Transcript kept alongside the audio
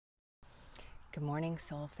Good morning,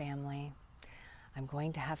 soul family. I'm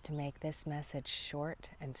going to have to make this message short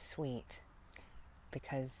and sweet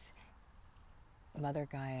because Mother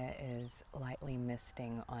Gaia is lightly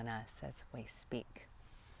misting on us as we speak.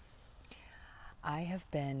 I have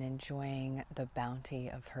been enjoying the bounty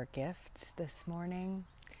of her gifts this morning.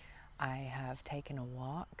 I have taken a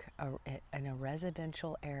walk in a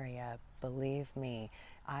residential area. Believe me,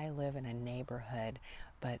 I live in a neighborhood,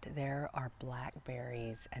 but there are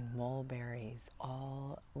blackberries and mulberries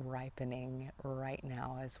all ripening right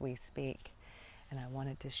now as we speak. And I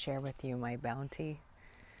wanted to share with you my bounty.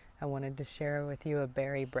 I wanted to share with you a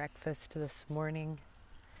berry breakfast this morning.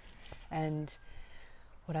 And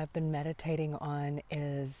what I've been meditating on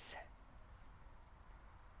is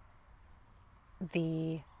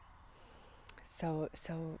So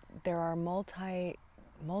there are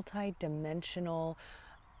multi-dimensional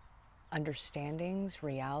understandings,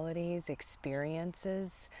 realities,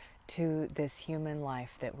 experiences to this human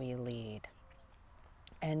life that we lead.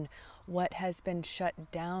 And what has been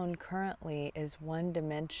shut down currently is one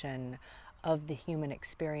dimension of the human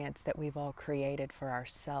experience that we've all created for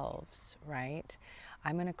ourselves, right?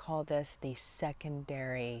 I'm going to call this the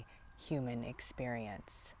secondary human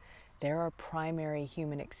experience. There are primary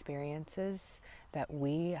human experiences that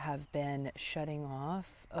we have been shutting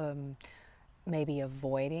off, maybe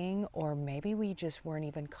avoiding, or maybe we just weren't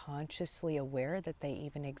even consciously aware that they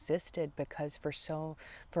even existed, because for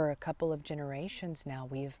a couple of generations now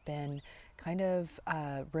we've been kind of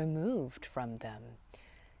removed from them.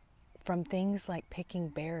 From things like picking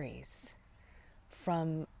berries,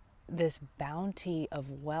 from this bounty of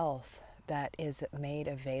wealth that is made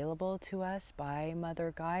available to us by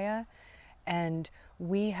Mother Gaia, and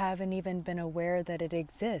we haven't even been aware that it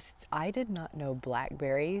exists. I did not know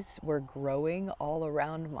blackberries were growing all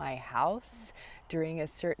around my house during a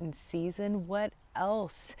certain season. What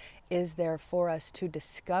else is there for us to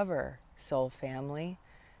discover, soul family?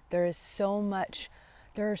 There are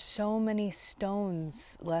so many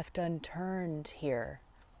stones left unturned here.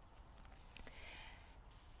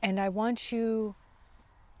 And I want you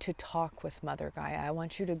to talk with Mother Gaia. I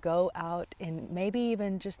want you to go out in maybe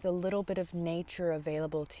even just a little bit of nature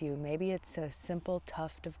available to you. Maybe it's a simple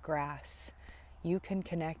tuft of grass. You can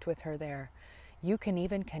connect with her there. You can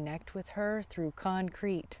even connect with her through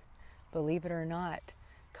concrete. Believe it or not,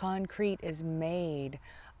 concrete is made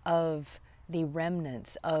of the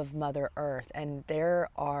remnants of Mother Earth, and there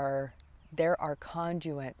are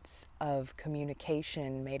conduits of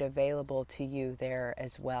communication made available to you there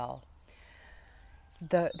as well.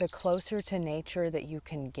 The closer to nature that you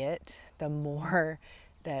can get, the more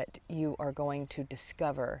that you are going to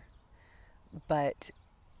discover. But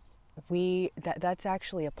that's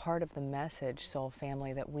actually a part of the message, soul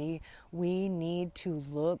family, that we need to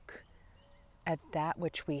look at that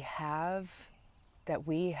which we have, that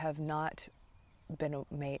we have not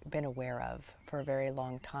been aware of for a very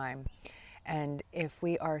long time. And if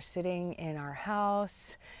we are sitting in our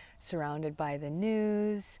house surrounded by the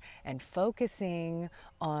news and focusing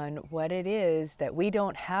on what it is that we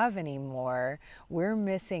don't have anymore, we're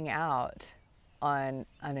missing out on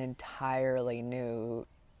an entirely new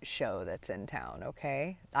show that's in town,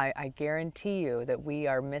 okay? I guarantee you that we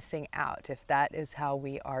are missing out if that is how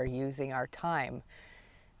we are using our time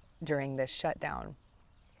during this shutdown.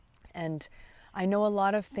 And I know a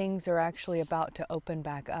lot of things are actually about to open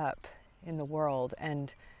back up in the world,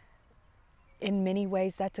 and in many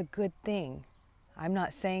ways that's a good thing. I'm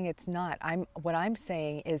not saying it's not. What I'm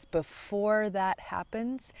saying is, before that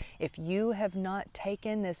happens, if you have not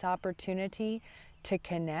taken this opportunity to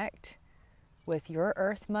connect with your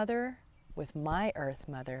Earth Mother, with my Earth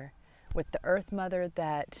Mother, with the Earth Mother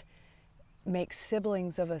that makes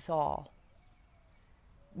siblings of us all,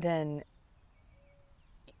 then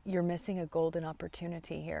you're missing a golden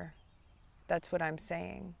opportunity here. That's what I'm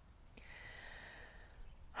saying.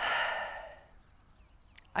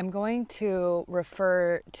 I'm going to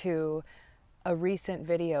refer to a recent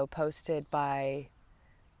video posted by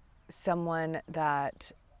someone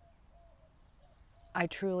that I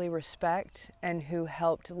truly respect and who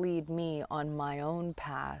helped lead me on my own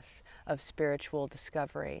path of spiritual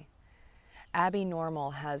discovery. Abby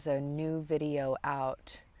Normal has a new video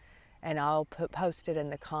out, and I'll post it in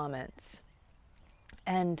the comments.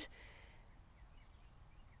 And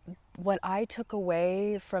what I took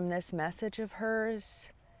away from this message of hers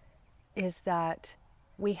is that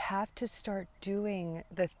we have to start doing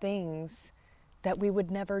the things that we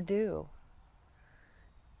would never do.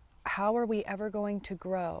 How are we ever going to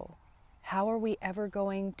grow? How are we ever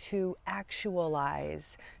going to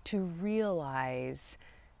actualize, to realize,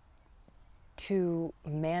 to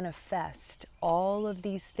manifest all of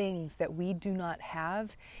these things that we do not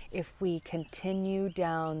have if we continue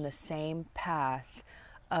down the same path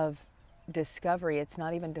of discovery. It's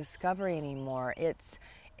not even discovery anymore. It's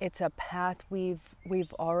a path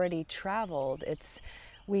we've already traveled.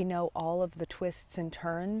 We know all of the twists and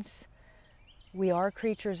turns. We are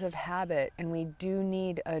creatures of habit, and we do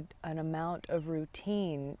need an amount of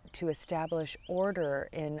routine to establish order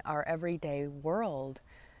in our everyday world.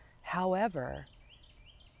 However,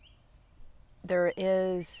 there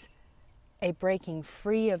is a breaking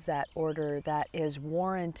free of that order that is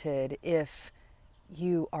warranted if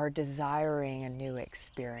you are desiring a new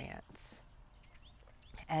experience.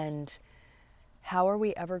 And how are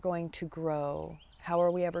we ever going to grow? How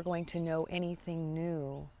are we ever going to know anything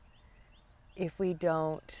new if we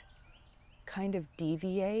don't kind of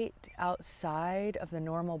deviate outside of the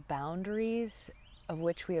normal boundaries of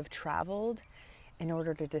which we have traveled in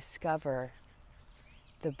order to discover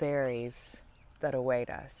the berries that await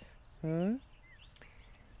us?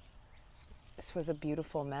 This was a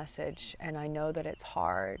beautiful message, and I know that it's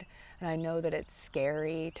hard, and I know that it's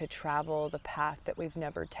scary to travel the path that we've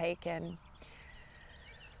never taken.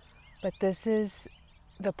 But this is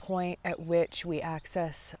the point at which we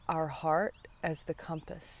access our heart as the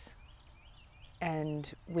compass.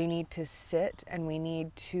 And we need to sit, and we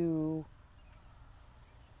need to,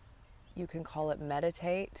 you can call it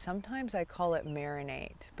meditate. Sometimes I call it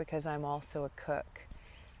marinate, because I'm also a cook.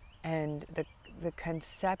 And the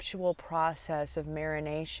conceptual process of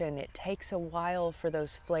marination, it takes a while for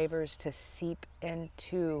those flavors to seep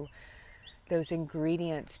into those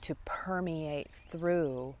ingredients, to permeate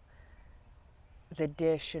through the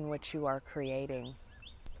dish in which you are creating.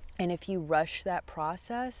 And if you rush that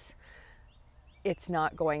process, it's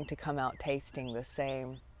not going to come out tasting the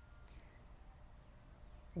same.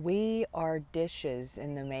 We are dishes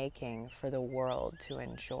in the making for the world to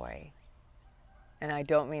enjoy. And I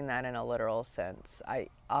don't mean that in a literal sense.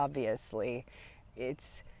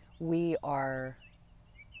 We are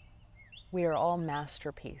all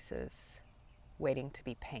masterpieces waiting to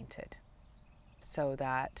be painted, so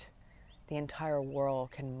that the entire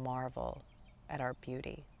world can marvel at our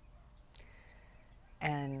beauty.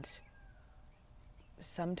 And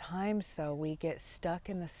sometimes, though, we get stuck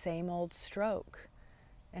in the same old stroke.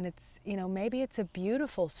 And it's, maybe it's a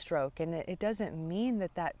beautiful stroke, and it doesn't mean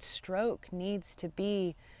that stroke needs to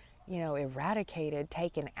be, eradicated,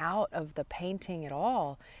 taken out of the painting at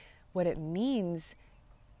all. What it means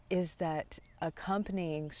is that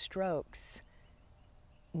accompanying strokes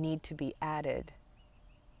need to be added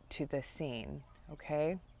to the scene,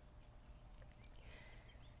 okay?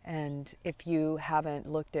 And if you haven't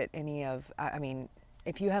looked at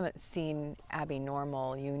if you haven't seen Abby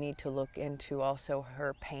Normal, you need to look into also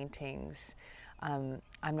her paintings. I'm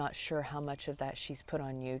not sure how much of that she's put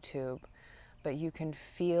on YouTube, but you can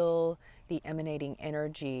feel the emanating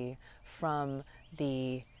energy from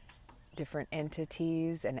the different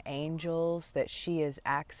entities and angels that she is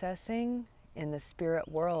accessing in the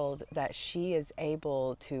spirit world, that she is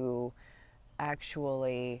able to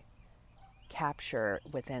actually capture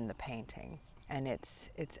within the painting. And it's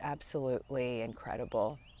absolutely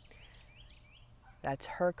incredible. That's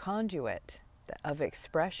her conduit of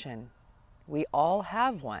expression. We all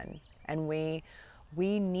have one, and we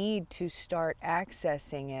need to start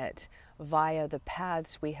accessing it via the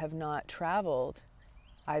paths we have not traveled,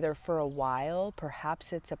 either for a while.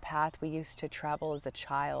 Perhaps it's a path we used to travel as a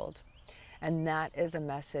child. And that is a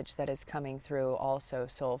message that is coming through also,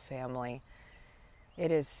 soul family. It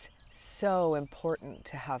is so important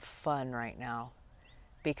to have fun right now,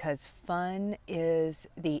 because fun is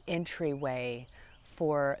the entryway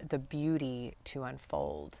for the beauty to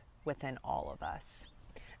unfold within all of us.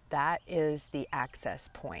 That is the access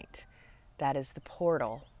point. That is the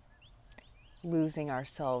portal. Losing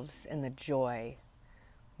ourselves in the joy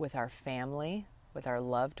with our family, with our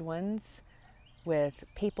loved ones, with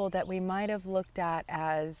people that we might have looked at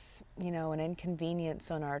as, an inconvenience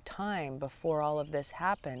on our time before all of this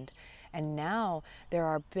happened. And now there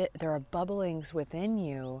are bubblings within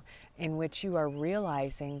you in which you are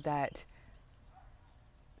realizing that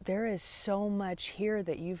there is so much here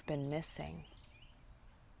that you've been missing.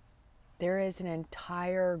 There is an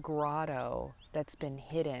entire grotto that's been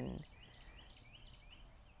hidden.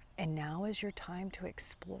 And now is your time to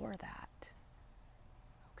explore that.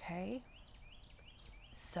 Okay?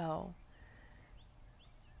 So,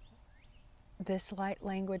 this light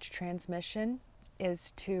language transmission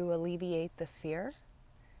is to alleviate the fear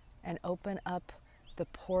and open up the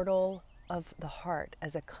portal of the heart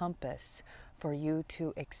as a compass for you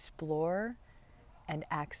to explore and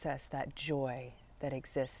access that joy that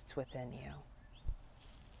exists within you.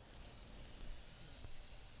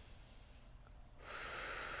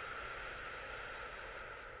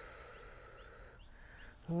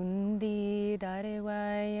 dare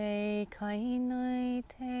wai kai nai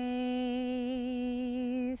te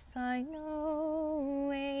sai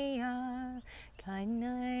no ea kai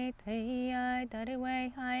nai te ai dare wai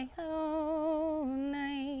hai ho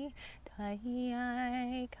nai tai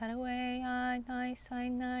ai kara wai ai nai sai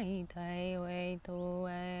nai tai wai to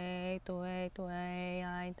ai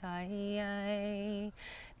ai tai ai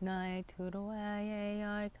nai tu ro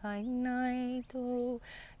ai kai nai to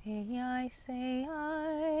ai say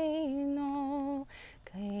I know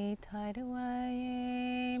kai tai ro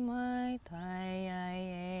ai mai tai ai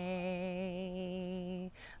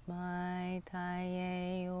mai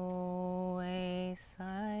tai o ai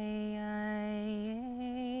sai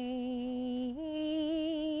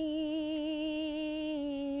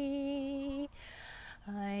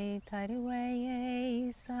ai tai ro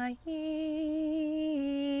ai sai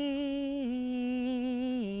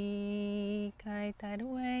kai tai ro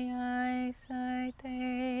ai sai te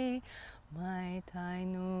mai tai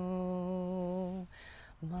no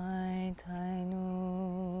mai tai no.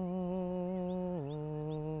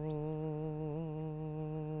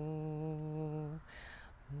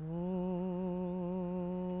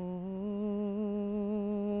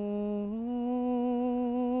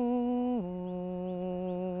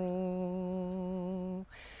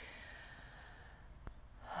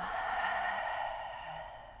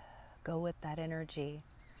 Go with that energy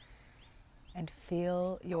and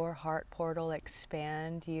feel your heart portal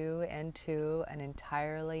expand you into an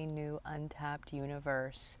entirely new untapped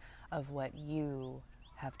universe of what you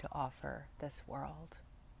have to offer this world.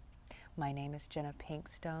 My name is Jenna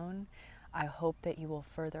PinkStone. I hope that you will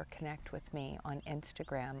further connect with me on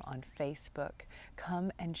Instagram, on Facebook.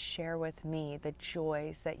 Come and share with me the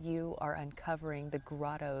joys that you are uncovering, the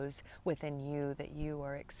grottos within you that you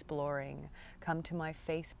are exploring. Come to my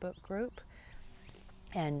Facebook group.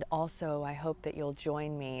 And also, I hope that you'll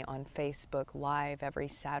join me on Facebook Live every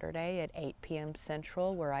Saturday at 8 p.m.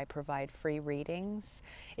 Central, where I provide free readings.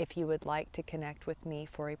 If you would like to connect with me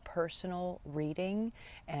for a personal reading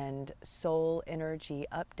and soul energy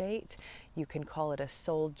update, you can call it a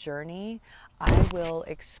soul journey. I will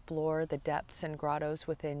explore the depths and grottos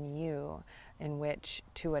within you in which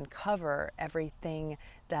to uncover everything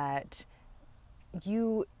that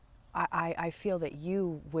I feel that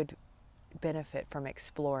you would benefit from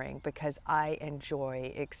exploring, because I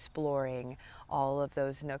enjoy exploring all of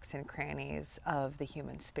those nooks and crannies of the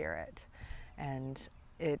human spirit. And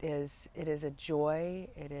it is a joy,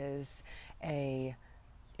 it is an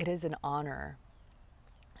honor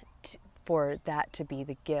for that to be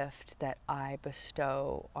the gift that I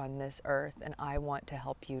bestow on this earth, and I want to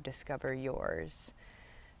help you discover yours.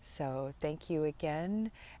 So thank you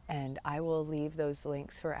again, and I will leave those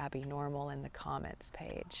links for Abby Normal in the comments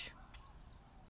page.